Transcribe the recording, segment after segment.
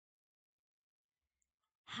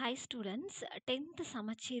Hi students, 10th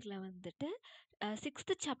Samacheerல வந்துட்டு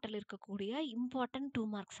 6th சாப்டர்ல இருக்கக்கூடிய இம்பார்ட்டன்ட் 2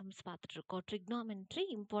 மார்க் சம்ஸ் பார்த்துட்டு இருக்கோம். ட்ரிக்னாமெட்ரி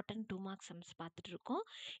இம்பார்ட்டன்ட் 2 மார்க் சம்ஸ் பார்த்துட்டு இருக்கோம்.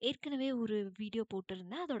 ஏற்கனவே ஒரு வீடியோ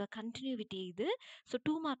போட்டிருந்தேன். அதோட கண்டினியூவிட்டி இது. ஸோ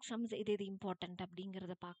 2 மார்க் சம்ஸ் எது எது இம்பார்ட்டன்ட்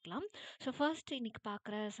அப்படிங்கிறத பார்க்கலாம். ஸோ ஃபர்ஸ்ட் இன்னைக்கு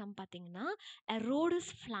பார்க்குற சம் பார்த்தீங்கன்னா, a road is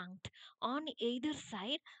flanked on either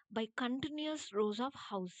side by continuous rows of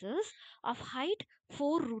houses of height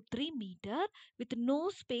 4√3 meter with no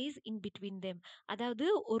space in between them. அதாவது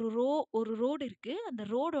ஒரு ரோடு இருக்கு. அந்த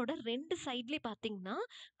ரோடோட 2 சைட்லயும் பார்த்தீங்கன்னா,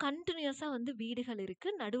 கன்டினியூஸா வந்து வீடுகள் இருக்கு.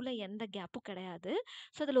 நடுவுல எந்த கேப்பும் கிடையாது.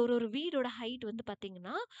 ஸோ அதுல ஒரு வீடோட ஹைட் வந்து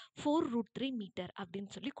பார்த்தீங்கன்னா, 4√3 மீட்டர் அப்படின்னு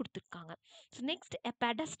சொல்லி குடுத்துருக்காங்க. So next a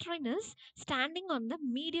pedestrian is standing on the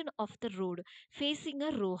median of the road facing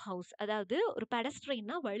a row house. அதாவது ஒரு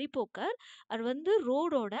பெடஸ்ட்ரைன்னா வழிப்போக்கர். அவர் வந்து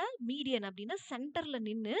ரோடோட மீடியன் அப்படின்னா சென்டர்ல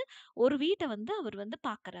நின்னு ஒரு வீட்டை வந்து அவர் வந்து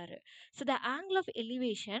பார்க்கறாரு. So the angle of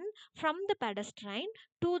elevation from the pedestrian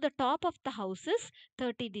to the top of the house is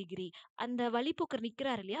 30 degree. அந்த வழிப்போக்கர்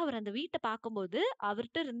நிக்கிறாரு இல்லையா, அவர் அந்த வீட்டை பார்க்கும்போது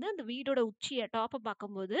அவர்கிட்ட இருந்து அந்த வீடோட உச்சியை டாப்பை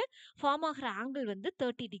பார்க்கும்போது ஃபார்ம் ஆகிற ஆங்கிள் வந்து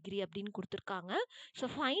 30 டிகிரி அப்படின்னு கொடுத்துருக்காங்க.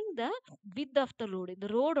 So find the with of the road. இந்த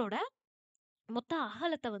ரோடோட மொத்த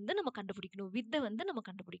அகலத்தை வந்து நம்ம கண்டுபிடிக்கணும், வித்தை வந்து நம்ம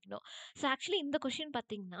கண்டுபிடிக்கணும். ஸோ ஆக்சுவலி இந்த கொஷின்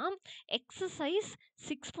பார்த்தீங்கன்னா எக்ஸசைஸ்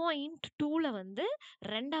 6.2ல வந்து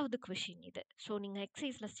ரெண்டாவது கொஷின் இது. ஸோ நீங்கள்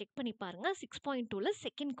எக்ஸசைஸில் செக் பண்ணி பாருங்க. 6.2ல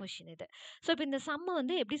செகண்ட் கொஷின் இது. ஸோ இப்போ இந்த சம்மை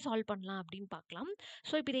வந்து எப்படி சால்வ் பண்ணலாம் அப்படின்னு பார்க்கலாம்.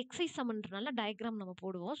 ஸோ இப்போ இது எக்ஸசைஸ் சம்ன்றனால டயக்ராம் நம்ம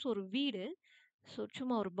போடுவோம். ஸோ ஒரு வீடு, ஸோ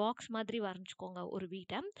சும்மா ஒரு பாக்ஸ் மாதிரி வரைஞ்சிக்கோங்க ஒரு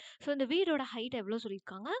வீட்டை. ஸோ இந்த வீடோட ஹைட் எவ்வளோ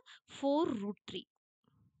சொல்லியிருக்காங்க, 4√3.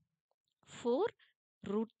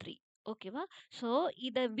 4√3 ஓகேவா. ஸோ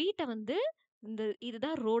இத வீட்டை வந்து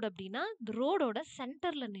இதுதான் ரோடு அப்படின்னா இந்த ரோடோட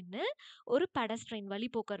சென்டர்ல நின்று ஒரு பெடஸ்ட்ரைன்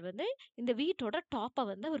வழிபோக்கர் வந்து இந்த வீட்டோட டாப்பை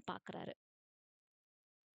வந்து அவர் பார்க்கறாரு.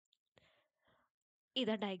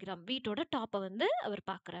 இத டயக்ராம், வீட்டோட டாப்பை வந்து அவர்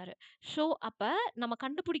பார்க்கறாரு. ஸோ அப்ப நம்ம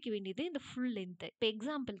கண்டுபிடிக்க வேண்டியது இந்த ஃபுல் லென்த். இப்போ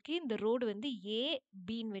எக்ஸாம்பிளுக்கு இந்த ரோடு வந்து ஏ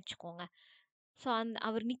பின்னு வச்சுக்கோங்க. ஸோ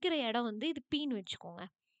அவர் நிக்கிற இடம் வந்து இது பின்னு வச்சுக்கோங்க.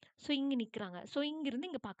 ஸோ இங்க நிக்கிறாங்க. ஸோ இங்கிருந்து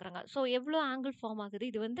இங்க பார்க்குறாங்க. ஸோ எவ்வளோ ஆங்கிள் ஃபார்ம் ஆகுது,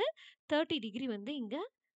 இது வந்து 30 டிகிரி வந்து இங்க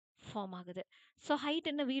ஃபார்ம் ஆகுது. ஸோ ஹைட்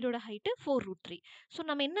என்ன, வீடோட ஹைட்டு 4√3. ஸோ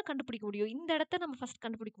நம்ம என்ன கண்டுபிடிக்க முடியும், இந்த இடத்த நம்ம ஃபர்ஸ்ட்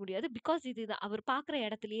கண்டுபிடிக்க முடியாது. பிகாஸ் இது அவர் பார்க்குற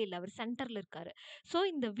இடத்துலயே இல்லை, அவர் சென்டர்ல இருக்காரு. ஸோ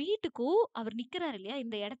இந்த வீட்டுக்கும் அவர் நிற்கிறாரு இல்லையா,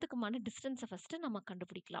 இந்த இடத்துக்குமான டிஸ்டன்ஸை ஃபர்ஸ்ட் நம்ம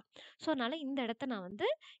கண்டுபிடிக்கலாம். ஸோ அதனால இந்த இடத்த நான் வந்து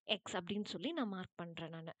எக்ஸ் அப்படின்னு சொல்லி நான் மார்க்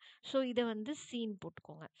பண்றேன் நான். ஸோ இதை வந்து சீன்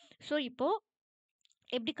போட்டுக்கோங்க. ஸோ இப்போ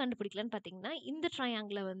எப்படி கண்டுபிடிக்கலான்னு பார்த்தீங்கன்னா, இந்த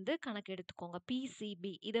ட்ரையாங்கிளை வந்து கணக்கு எடுத்துக்கோங்க.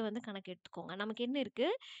 பிசிபி இதை வந்து கணக்கு எடுத்துக்கோங்க. நமக்கு என்ன இருக்கு,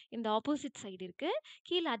 இந்த ஆப்போசிட் சைடு இருக்கு,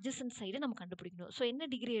 கீழே அட்ஜசன்ட் சைடு நம்ம கண்டுபிடிக்கணும். ஸோ என்ன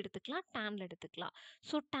டிகிரி எடுத்துக்கலாம், டேன்ல எடுத்துக்கலாம்.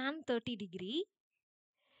 So tan 30 degree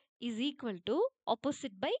is equal to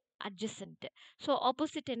opposite by adjacent. So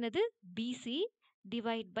opposite என்னது, பிசி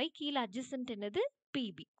டிவைட் பை கீழே அட்ஜசன்ட் என்னது,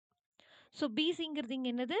 பிபி. ஸோ பிசிங்கிறது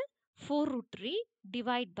இங்கே என்னது 4√3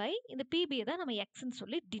 டிவைட் பை இந்த பிபியை தான் நம்ம எக்ஸ்ன்னு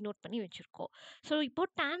சொல்லி டினோட் பண்ணி வச்சிருக்கோம். ஸோ இப்போ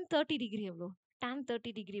tan 30 டிகிரி எவ்வளோ, tan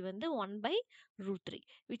 30 டிகிரி வந்து 1/√3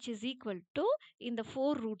 which is equal to இந்த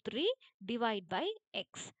 4√3 டிவைட் பை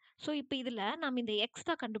எக்ஸ். ஸோ இப்போ இதில் நம்ம இந்த எக்ஸ்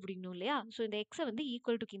தான் கண்டுபிடிக்கணும் இல்லையா. ஸோ இந்த எக்ஸை வந்து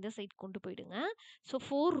ஈக்குவல் டுக்கு இந்த சைட் கொண்டு போயிடுங்க. ஸோ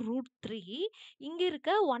 4√3 இங்கே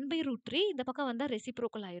இருக்க 1/√3 இந்த பக்கம் வந்தால்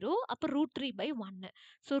ரெசிப்ரோக்கல் ஆயிரும். அப்போ √3/1.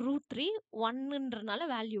 ஸோ √3 1ன்றனால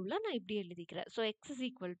வேல்யூவில் நான் இப்படி எழுதிக்கிறேன். So X is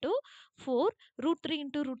equal to 4 √3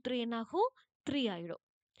 into √3 என்னாகும் 3 ஆயிடும்.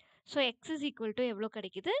 So X is equal to எவ்வளோ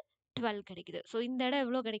கிடைக்குது, 12 கிடைக்குது. ஸோ இந்த இடம்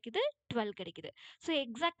எவ்வளோ கிடைக்குது, 12 கிடைக்குது. ஸோ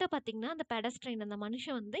எக்ஸாக்டாக பார்த்தீங்கன்னா அந்த பெடஸ்ட்ரைன் அந்த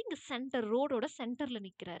மனுஷன் வந்து இங்கே சென்டர் ரோடோட சென்டரில்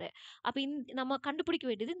நிற்கிறாரு. அப்போ நம்ம கண்டுபிடிக்க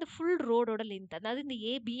வேண்டியது இந்த ஃபுல் ரோடோட லென்த், அதாவது இந்த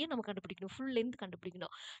ஏபியை நம்ம கண்டுபிடிக்கணும், ஃபுல் லென்த்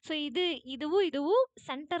கண்டுபிடிக்கணும். ஸோ இதுவும்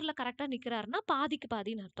சென்டரில் கரெக்டாக நிற்கிறாருன்னா பாதிக்கு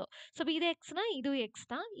பாதின்னு அர்த்தம். ஸோ இது எக்ஸ்னா இதுவும் எக்ஸ்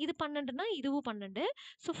தான், இது 12னா இதுவும் 12.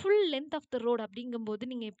 So full length of the road அப்படிங்கும்போது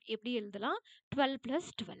நீங்கள் எப்படி எழுதலாம், 12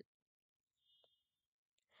 + 12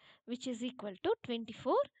 which is equal to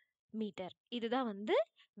 24 metre. இதுதான் வந்து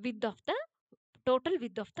width of the total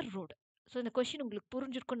width of the road. So இந்த கொஷின் உங்களுக்கு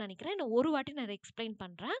புரிஞ்சிருக்கும்னு நினைக்கிறேன். இன்னும் ஒரு வாட்டி நான் எக்ஸ்பிளைன்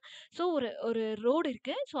பண்ணுறேன். ஸோ ஒரு ரோடு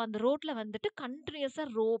இருக்கு. ஸோ அந்த ரோட்ல வந்துட்டு கண்டினியூஸாக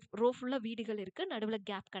ரோ ஃபுல்லாக வீடுகள் இருக்கு, நடுவில்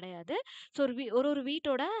கேப் கிடையாது. ஸோ ஒரு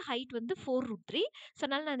வீட்டோட ஹைட் வந்து 4√3. ஸோ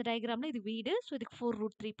அதனால நான் இந்த டயக்ராமில் இது வீடு, ஸோ இதுக்கு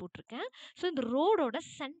 4√3 போட்டிருக்கேன். ஸோ இந்த ரோடோட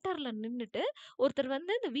சென்டரில் நின்றுட்டு ஒருத்தர்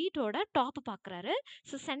வந்து இந்த வீட்டோட டாப்பை பார்க்குறாரு.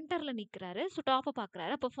 ஸோ சென்டரில் நிற்கிறாரு, ஸோ டாப்பை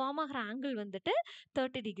பார்க்குறாரு. அப்போ ஃபார்ம் ஆகிற ஆங்கிள் வந்துட்டு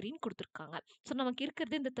 30 டிகிரின்னு கொடுத்துருக்காங்க. ஸோ நமக்கு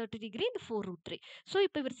இருக்கிறது இந்த 30 டிகிரி, இந்த 4√3. ஸோ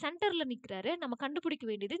இப்போ இவர் சென்டரில் சொல்லியிருக்கிறாரு, நம்ம கண்டுபிடிக்க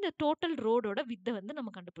வேண்டியது இந்த டோட்டல் ரோடோட வித்த வந்து நம்ம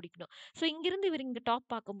கண்டுபிடிக்கணும். ஸோ இங்கிருந்து இவர் இங்க டாப்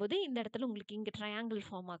பார்க்கும்போது இந்த இடத்துல உங்களுக்கு இங்க ட்ரையாங்கிள்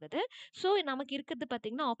ஃபார்ம் ஆகுது. ஸோ நமக்கு இருக்கிறது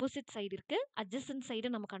பார்த்தீங்கன்னா ஆப்போசிட் சைடு இருக்கு. அட்ஜசன்ட் சைடு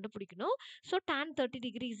நம்ம கண்டுபிடிக்கணும். So tan 30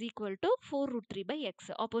 degree is equal to 4√3/x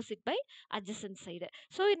opposite by adjacent side.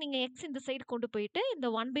 So நீங்க x இந்த சைடு கொண்டு போயிட்டு இந்த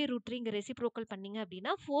 1/√3 இங்க ரெசிப்ரோக்கல் பண்ணீங்க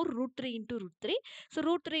அப்படின்னா 4√3 into √3. So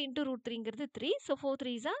 √3 into √3ங்கிறது 3. So 4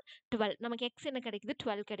 3s are 12. நமக்கு x என்ன கிடைக்குது?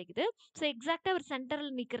 12 கிடைக்குது. ஸோ எக்ஸாக்டா ஒரு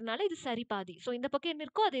சென்டரில் நிக்கிறனால இது சரி பாதி. ஸோ இந்த பக்கம் என்ன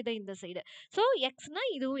இருக்கோ அதே தான் இந்த சைடு. ஸோ எக்ஸ்னா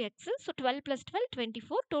இதுவும் X. So 12 + 12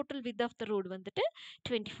 24. Total with of the road வந்துட்டு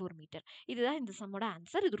 24 மீட்டர். இதுதான் இந்த சம்மோட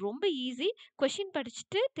ஆன்சர். இது ரொம்ப ஈஸி. கொஸ்டின்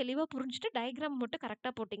படிச்சுட்டு தெளிவா புரிஞ்சுட்டு டயக்ராம் மட்டும்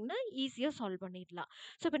கரெக்டா போட்டிங்கன்னா ஈஸியா சால்வ் பண்ணிடலாம்.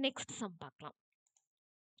 ஸோ இப்போ நெக்ஸ்ட் சம் பார்க்கலாம்.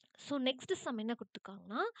 ஸோ நெக்ஸ்ட் சம் என்ன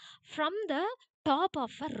கொடுத்துருக்காங்கன்னா, from the top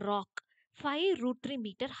of a rock 5√3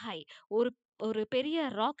 metre high. ஒரு ஒரு பெரிய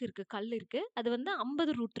ராக் இருக்கு, கல் இருக்கு. அது வந்து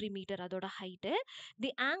 50√3 மீட்டர் அதோட height. The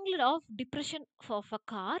angle of depression of a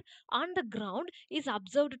car on the ground is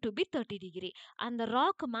observed to be 30 degree. அந்த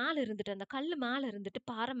ராக் மேல இருந்துட்டு, அந்த கல் மேல இருந்துட்டு,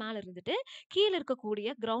 பாறை மேல இருந்துட்டு கீழே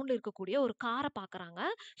இருக்கக்கூடிய கிரவுண்ட்ல இருக்கக்கூடிய ஒரு காரை பார்க்குறாங்க.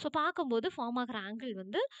 ஸோ பார்க்கும்போது ஃபார்ம் ஆகிற ஆங்கிள்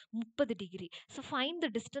வந்து 30 degree. So find the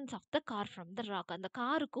distance of the car from the rock. அந்த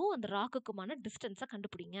காருக்கும் அந்த ராக்குக்குமான டிஸ்டன்ஸை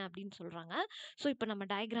கண்டுபிடிங்க அப்படின்னு சொல்றாங்க. ஸோ இப்போ நம்ம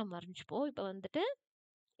டயக்ராம் வரைஞ்சுப்போம். இப்போ வந்துட்டு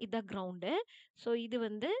இதான் கிரவுண்டு. ஸோ இது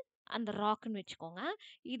வந்து அந்த ராக்குன்னு வச்சுக்கோங்க.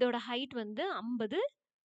 இதோட ஹைட் வந்து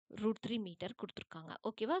 50√3 மீட்டர் கொடுத்துருக்காங்க.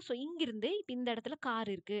 ஓகேவா? ஸோ இங்கிருந்து இப்போ இந்த இடத்துல கார்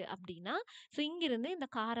இருக்கு அப்படின்னா, ஸோ இங்கிருந்து இந்த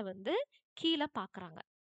காரை வந்து கீழே பார்க்குறாங்க.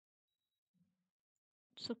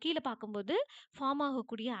 ஸோ கீழே பார்க்கும்போது ஃபார்ம்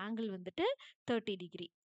ஆகக்கூடிய ஆங்கிள் வந்துட்டு 30 டிகிரி.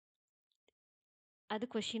 அது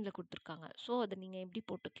கொஸ்டின்ல கொடுத்துருக்காங்க. ஸோ அதை நீங்கள் எப்படி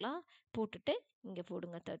போட்டுக்கலாம்? போட்டுட்டு இங்கே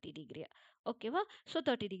போடுங்க 30 டிகிரி. ஓகேவா? ஸோ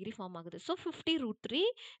 30 டிகிரி ஃபார்ம் ஆகுது. ஸோ 50√3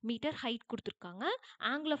 மீட்டர் ஹைட் கொடுத்துருக்காங்க.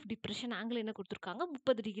 ஆங்கிள் ஆஃப் டிப்ரெஷன் ஆங்கிள் என்ன கொடுத்துருக்காங்க?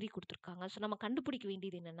 30 டிகிரி கொடுத்துருக்காங்க. ஸோ நம்ம கண்டுபிடிக்க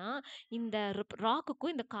வேண்டியது என்னன்னா, இந்த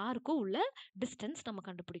ராக்குக்கும் இந்த காருக்கும் உள்ள டிஸ்டன்ஸ் நம்ம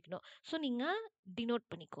கண்டுபிடிக்கணும். ஸோ நீங்கள் டினோட்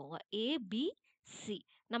பண்ணிக்கோங்க. ABC.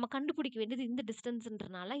 நம்ம கண்டுபிடிக்க வேண்டியது இந்த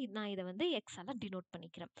டிஸ்டன்ஸ்ன்றனால நான் இதை வந்து எக்ஸால டினோட்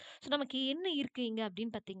பண்ணிக்கிறேன். ஸோ நமக்கு என்ன இருக்கு இங்க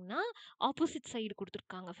அப்படின்னு பார்த்தீங்கன்னா, ஆப்போசிட் சைடு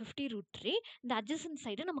கொடுத்துருக்காங்க 50√3. இந்த அட்ஜசன்ட்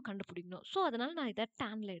சைடு நம்ம கண்டுபிடிக்கணும். ஸோ அதனால நான் இதை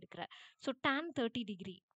டேன்ல எடுக்கிறேன். So tan 30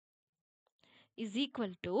 degree is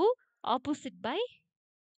equal to opposite by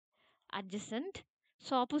adjacent.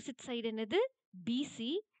 So opposite side என்னது? BC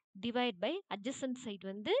divide by adjacent side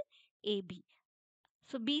வந்து AB.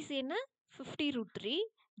 ஸோ BC என்ன? 50√3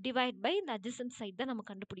 டிவைட் பை இந்த அட்ஜசன்ட் சைடு தான் நம்ம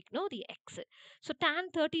கண்டுபிடிக்கணும். அது x. ஸோ tan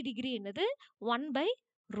 30 டிகிரி என்னது?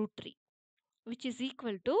 1/√3 which is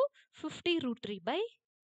equal to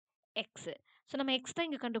 50√3/x. So நம்ம x தான்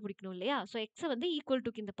இங்கே கண்டுபிடிக்கணும் இல்லையா? ஸோ எக்ஸை வந்து ஈக்குவல்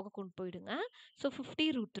டுக்கு இந்த பக்கம் கொண்டு போயிடுங்க. ஸோ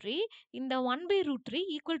 50√3 இந்த 1/√3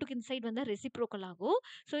 ஈக்குவல் டுக்கு இந்த சைடு வந்து ரெசிப்ரோக்கல் ஆகும்.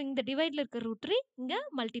 ஸோ இந்த டிவைடில் இருக்க √3 இங்கே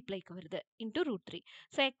மல்டிப்ளைக்கு வருது into √3.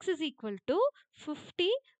 So X is equal to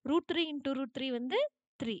 50√3 into √3 வந்து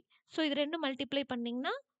 3. ஸோ இது ரெண்டும் மல்டிப்ளை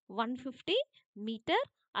பண்ணிங்கன்னா 150 மீட்டர்.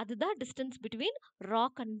 அதுதான் distance between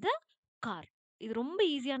rock and the car. இது ரொம்ப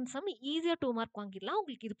ஈஸியான சம். ஈஸியாக 2 மார்க் வாங்கிடலாம்.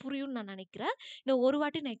 உங்களுக்கு இது புரியும்னு நான் நினைக்கிறேன். இன்னும் ஒரு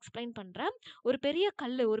வாட்டி நான் எக்ஸ்பிளைன் பண்ணுறேன். ஒரு பெரிய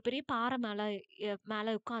கல், ஒரு பெரிய பாறை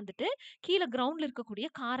மேலே உட்காந்துட்டு கீழே கிரவுண்டில் இருக்கக்கூடிய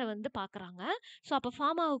காரை வந்து பார்க்குறாங்க. ஸோ அப்போ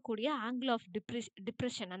ஃபார்ம் ஆகக்கூடிய ஆங்கிள் ஆஃப்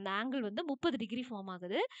டிப்ரெஷன் அந்த ஆங்கிள் வந்து 30 டிகிரி ஃபார்ம்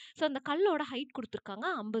ஆகுது. ஸோ அந்த கல்லோட ஹைட் கொடுத்துருக்காங்க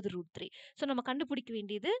 50√3. ஸோ நம்ம கண்டுபிடிக்க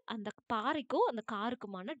வேண்டியது அந்த பாறைக்கும் அந்த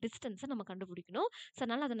காருக்குமான டிஸ்டன்ஸை நம்ம கண்டுபிடிக்கணும். ஸோ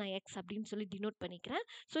அதனால் அதை நான் எக்ஸ் அப்படின்னு சொல்லி டினோட் பண்ணிக்கிறேன்.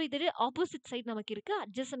 ஸோ இது ஆப்போசிட் சைடு நமக்கு இருக்குது,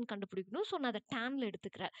 அட்ஜசன்ட் கண்டுபிடிக்கணும். ஸோ நான் அதை டேன்ல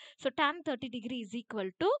எடுத்துக்கிறேன். So tan 30 degree is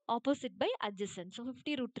equal to opposite by adjacent. So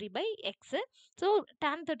 50√3/x. So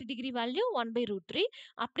tan 30 degree value 1/√3.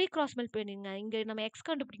 அப்படியே கிராஸ் மல்டிப்ளை பண்ணிடுங்க. இங்கே நம்ம எக்ஸ்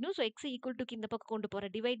கண்டுபிடிக்கணும். ஸோ எக்ஸ் ஈக்குவல் டுக்கு இந்த பக்கம் கொண்டு போகிற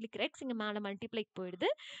டிவைட்ல இருக்கிற எக்ஸ் இங்கே மேலே மல்டிப்ளைக்கு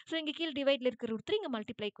போயிடுது. ஸோ இங்கே கீழே டிவைட்ல இருக்க √3 இங்கே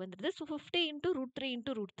மல்டிப்ளைக்கு வந்துடுது. ஸோ 50 × √3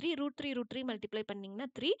 × √3 √3 மல்டிப்ளை பண்ணிங்கன்னா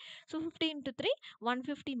 3. So 50 × 3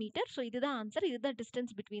 150 metre. ஸோ இதுதான் ஆன்சர். இதுதான்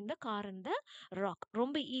distance between the car and the rock.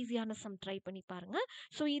 ரொம்ப ஈஸியான சம், ட்ரை பண்ணி பாருங்க.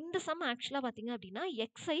 ஸோ இந்த சம் ஆக்சுவலாக பார்த்தீங்க அப்படின்னா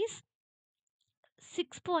எக்ஸைஸ்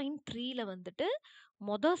 6.3ல வந்துட்டு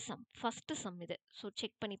ஃபர்ஸ்ட் சம் இது. ஸோ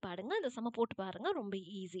செக் பண்ணி பாருங்க. இந்த சம்மை போட்டு பாருங்க. ரொம்ப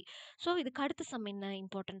ஈஸி. ஸோ இதுக்கு அடுத்த சம் என்ன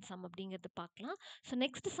இம்பார்ட்டன்ட் சம் அப்படிங்கிறது பார்க்கலாம். ஸோ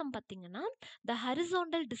நெக்ஸ்ட் சம் பார்த்தீங்கன்னா, த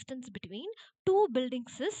horizontal distance between 2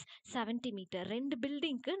 buildings is 70 metre. 2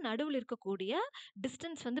 பில்டிங்க்கு நடுவில் இருக்கக்கூடிய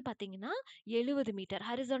டிஸ்டன்ஸ் வந்து பார்த்தீங்கன்னா 70 மீட்டர்.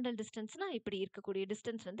 ஹரிசாண்டல் டிஸ்டன்ஸ்னா இப்படி இருக்கக்கூடிய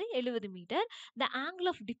டிஸ்டன்ஸ் வந்து 70 metre. The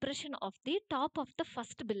angle of depression of the top of the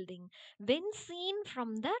first building when scene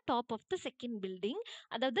from the top of the second building.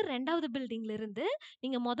 அதாவது ரெண்டாவது பில்டிங்ல இருந்து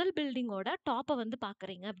நீங்க முதல் பில்டிங்கோட டாப்ப வந்து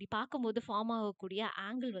பார்க்குறீங்க. அப்படி பார்க்கும்போது ஃபார்ம் ஆகக்கூடிய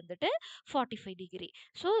ஆங்கிள் வந்துட்டு 45 degree.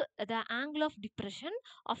 So the angle of depression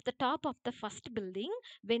of the top of the first building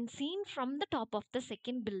when scene from the top of the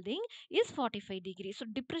second building is 45 degree. So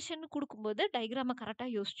depression குடுக்கும்போது டயகிராம கரெக்ட்டா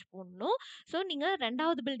யோசிச்சு போடணும். ஸோ நீங்க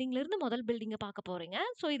 2வது பில்டிங்ல இருந்து முதல் பில்டிங்க பார்க்க போறீங்க.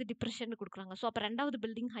 ஸோ இது டிப்ரஷன் குடுக்குறாங்க. ஸோ அப்ப 2வது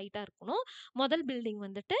பில்டிங் ஹைட்டா இருக்கணும். முதல் பில்டிங்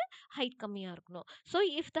வந்துட்டு ஹைட் கம்மியா இருக்கணும். So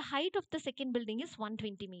if the height of the second building is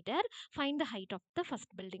 120 metre, find the height of the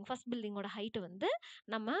first building. First பில்டிங்கோட height வந்து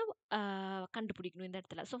நம்ம கண்டுபிடிக்கணும் இந்த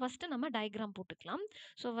இடத்துல. ஸோ ஃபர்ஸ்ட் நம்ம டயகிராம் போட்டுக்கலாம்.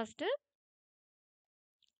 ஸோ ஃபர்ஸ்ட்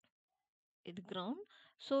இது கிரவுண்ட்.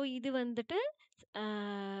 ஸோ இது வந்துட்டு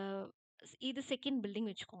இது செகண்ட் பில்டிங்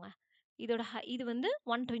வச்சுக்கோங்க. இதோட இது வந்து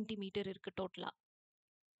 120 மீட்டர் இருக்கு டோட்டலா.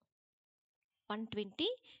 120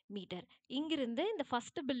 மீட்டர். இங்கிருந்து இந்த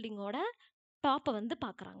ஃபர்ஸ்ட் பில்டிங்கோட டாப்ப வந்து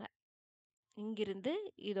பார்க்குறாங்க. இங்கிருந்து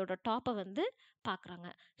இதோட டாப்ப வந்து பார்க்குறாங்க.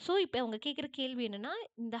 ஸோ இப்போ அவங்க கேட்குற கேள்வி என்னன்னா,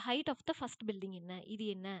 இந்த height of the first building என்ன? இது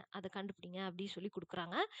என்ன? அத கண்டுபிடிங்க அப்படின்னு சொல்லி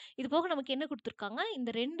குடுக்குறாங்க. இது போக நமக்கு என்ன குடுத்துருக்காங்க,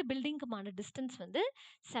 இந்த 2 பில்டிங்க்குமான டிஸ்டன்ஸ் வந்து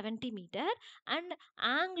 70 metre and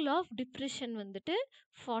angle of depression வந்துட்டு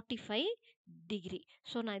 45 டிகிரி.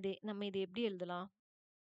 ஸோ நம்ம இத எப்படி எழுதலாம்?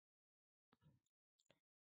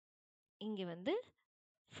 இங்க வந்து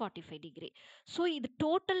 45 டிகிரி. ஸோ இது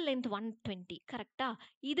டோட்டல் லென்த் 120 கரெக்ட்டா?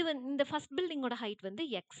 இது இந்த ஃபர்ஸ்ட் பில்டிங்கோட ஹைட் வந்து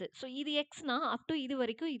எக்ஸ். ஸோ இது எக்ஸ்னா அப் டூ இது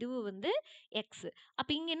வரைக்கும் இதுவும் வந்து எக்ஸ். அப்ப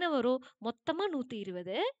இங்க என்ன வரும்? மொத்தமா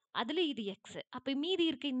 120. அதுல இது எக்ஸ். அப்ப மீதி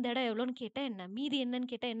இருக்க இந்த இடம் எவ்வளோன்னு கேட்டா என்ன? மீதி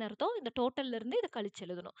என்னன்னு கேட்டா என்ன அர்த்தம்? இந்த டோட்டல்ல இருந்து இத கழிச்சு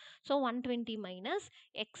எழுதணும். ஸோ 120 மைனஸ்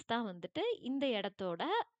எக்ஸ் தான் வந்துட்டு இந்த இடத்தோட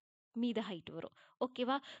மீத ஹைட் வரும்.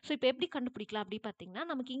 ஓகேவா? ஸோ இப்ப எப்படி கண்டுபிடிக்கலாம் அப்படி பார்த்தீங்கன்னா,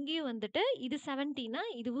 நமக்கு இங்கேயும் வந்துட்டு இது 70னா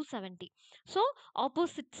இதுவும் 70. ஸோ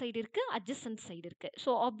ஆப்போசிட் சைடு இருக்கு, அட்ஜசன்ட் சைடு இருக்கு.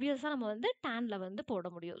 ஸோ ஆப்வியஸா நம்ம வந்து டான்ல வந்து போட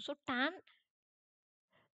முடியும். So Don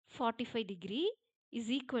 45 degree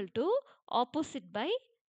is equal to opposite by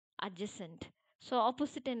adjacent. So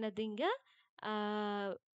opposite என்னது இங்க?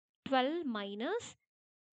 12 minus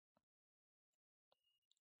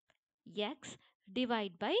X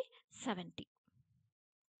divide by 70.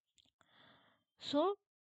 So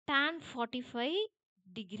tan 45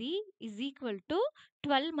 degree is equal to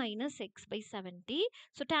 12 minus x by 70.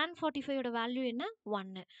 So tan 45 ஓட வேல்யூ என்ன?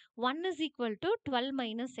 1. 1 is equal to 12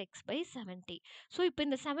 minus x by 70. So இப்போ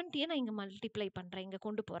இந்த 70 நான் இங்க multiply பண்றேன். இங்க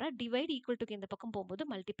கொண்டு போறேன். டிவைட் ஈக்குவல் டு இந்த பக்கம் போகும்போது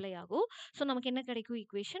மல்டிப்ளை ஆகும். ஸோ நமக்கு என்ன கிடைக்கும்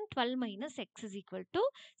equation? 12 minus x is equal to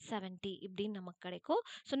 70 இப்படின்னு நமக்கு கிடைக்கும்.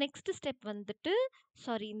 ஸோ நெக்ஸ்ட் ஸ்டெப் வந்துட்டு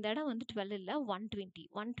சாரி இந்த இடம் வந்து 12 இல்ல 120.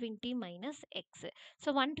 120 minus x. So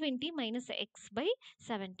 120 minus x by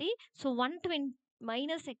 70. So 120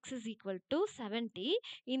 minus x is equal to 70.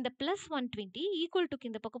 இந்த plus 120 equal to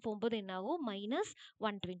இந்த பக்கம் போகும்போது என்ன ஆகும்? minus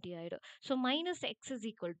 120 ஆயிடும். So minus x is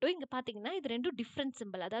equal to இங்க பாத்தீங்கன்னா இது ரெண்டும் டிஃபரண்ட்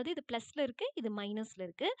சிம்பிள். அதாவது இது பிளஸ்ல இருக்கு, இது மைனஸ்ல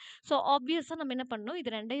இருக்கு. ஸோ ஆப்வியஸா நம்ம என்ன பண்ணணும்?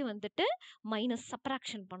 இது ரெண்டையும் வந்துட்டு மைனஸ்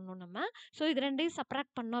சப்ராக்ஷன் பண்ணணும் நம்ம. ஸோ இது ரெண்டையும்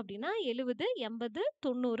சப்ராக்ட் பண்ணோம் அப்படின்னா 70, 80,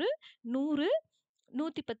 90, 100,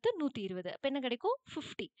 110, 120. அப்ப என்ன கிடைக்கும்?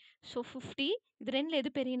 50. ஸோ 50 இது ரெண்டுல எது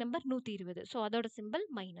பெரிய நம்பர்? 120. ஸோ அதோட simple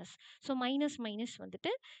minus. So minus minus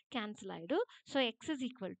வந்துட்டு கேன்சல் ஆயிடும். So X is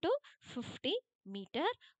equal to 50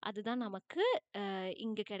 metre. அதுதான் நமக்கு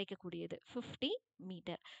இங்க கிடைக்கக்கூடியது 50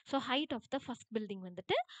 metre. So height of the first building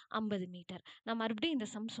வந்துட்டு 50 மீட்டர். நான் மறுபடியும் இந்த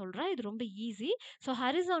சம் சொல்றேன். இது ரொம்ப easy. So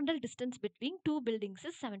horizontal distance between 2 buildings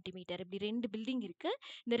is 70 metre. இப்படி 2 பில்டிங் இருக்கு.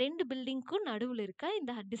 இந்த 2 பில்டிங்க்கும் நடுவில் இருக்க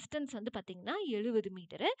இந்த டிஸ்டன்ஸ் வந்து பாத்தீங்கன்னா 70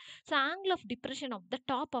 metre. So angle of depression of the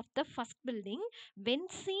top of the first building when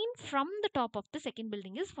scene from the top of the second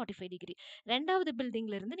building is 45 degree. 2வது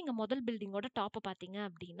பில்டிங்ல இருந்து நீங்க முதல் பில்டிங்கோட டாப்பை பார்த்தீங்க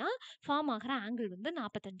அப்படின்னா ஃபார்ம் ஆகிற ஆங்கிள் வந்து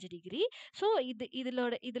 45 டிகிரி. ஸோ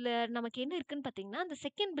இதுல நமக்கு என்ன இருக்குன்னு பார்த்தீங்கன்னா அந்த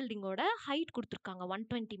செகண்ட் பில்டிங்கோட ஹைட் கொடுத்துருக்காங்க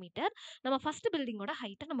 120 மீட்டர். நம்ம ஃபர்ஸ்ட் பில்டிங்கோட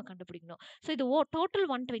ஹைட்டை நம்ம கண்டுபிடிக்கணும். ஸோ இது டோட்டல்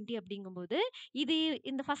 120 அப்படிங்கும்போது இது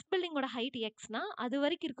இந்த ஃபர்ஸ்ட் பில்டிங்கோட ஹைட் எக்ஸ்னா அது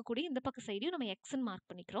வரைக்கும் இருக்கக்கூடிய இந்த பக்க சைடையும் நம்ம எக்ஸ்ன்னு மார்க்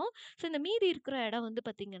பண்ணிக்கிறோம். ஸோ இந்த மீதி இருக்கிற இடம் வந்து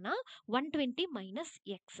பார்த்தீங்கன்னா 120 மைனஸ்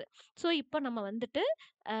எக்ஸ். ஸோ இப்போ நம்ம வந்துட்டு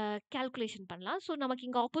கால்குலேஷன் பண்ணலாம். ஸோ நமக்கு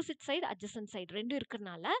இங்கே ஆப்போசிட் சைடு அட்ஜசன்ட் சைடு ரெண்டும்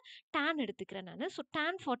இருக்கிறனால tan எடுத்துக்கிறேன் நான். So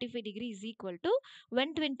tan 45 degree is equal to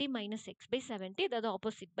 120 minus X by 70. அதாவது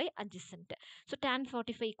opposite by adjacent. So tan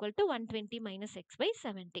 45 equal to 120 minus X by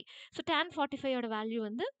 70. So tan 45 ஓட வேல்யூ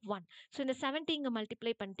வந்து 1. ஸோ இந்த 70 இங்கே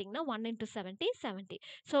மல்டிப்ளை பண்ணிட்டீங்கன்னா 1 into 70 70.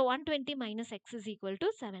 So 120 minus X is equal to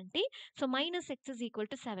 70. So minus X is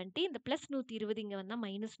equal to 70. இந்த plus 120 இங்கே வந்தால்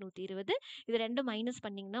minus 120. இது ரெண்டு மைனஸ்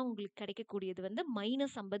பண்ணிங்கன்னா உங்களுக்கு கிடைக்கக்கூடியது வந்து மைனஸ்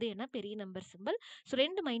 50 என பெரிய நம்பர் சிம்பிள். ஸோ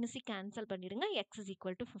ரெண்டு மைனஸை கேன்சல் பண்ணிடுங்க. X is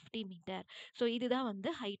equal to 50 metre. So இதுதான் வந்து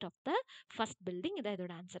height of the first fast building. இதான்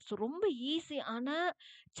இதோட ஆன்சர். ஸோ ரொம்ப ஈஸியான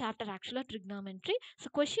சாப்டர் ஆக்சுவலா ட்ரிக்னாமெட்ரி. ஸோ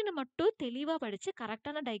கொஸ்டின மட்டும் தெளிவா படிச்சு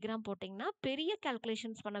கரெக்ட்டான டயகிராம் போட்டீங்கன்னா, பெரிய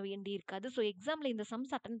கால்குலேஷன்ஸ் பண்ண வேண்டி இருக்காது. ஸோ எக்ஸாம்ல இந்த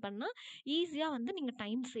சம்ஸ் அட்டெண்ட் பண்ணா ஈஸியா வந்து நீங்க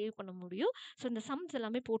டைம் சேவ் பண்ண முடியும். ஸோ இந்த சம்ஸ்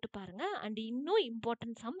எல்லாமே போட்டு பாருங்க. அண்ட் இன்னும்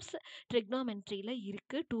இம்பார்ட்டன்ட் சம்ஸ் ட்ரிக்னாமெட்ரில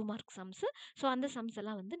இருக்கு. 2 மார்க் சம்ஸ். ஸோ அந்த சம்ஸ்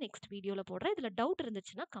எல்லாம் வந்து நெக்ஸ்ட் வீடியோல போடுறேன். இதுல டவுட்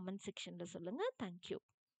இருந்துச்சுன்னா கமெண்ட் செக்ஷன்ல சொல்லுங்க. Thank you.